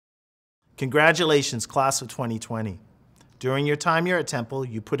Congratulations, class of 2020. During your time here at Temple,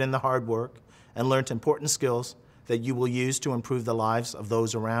 you put in the hard work and learned important skills that you will use to improve the lives of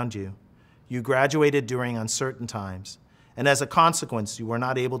those around you. You graduated during uncertain times, and as a consequence, you were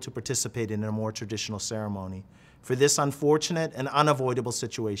not able to participate in a more traditional ceremony. For this unfortunate and unavoidable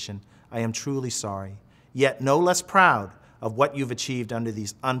situation, I am truly sorry, yet no less proud of what you've achieved under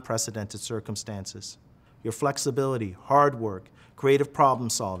these unprecedented circumstances. Your flexibility, hard work, creative problem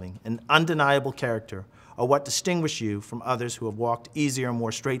solving, and undeniable character are what distinguish you from others who have walked easier,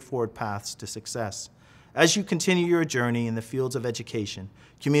 more straightforward paths to success. As you continue your journey in the fields of education,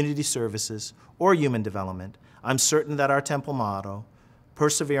 community services, or human development, I'm certain that our Temple motto,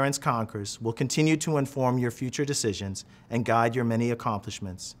 Perseverance Conquers, will continue to inform your future decisions and guide your many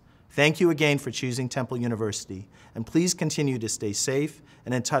accomplishments. Thank you again for choosing Temple University, and please continue to stay safe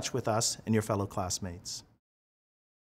and in touch with us and your fellow classmates.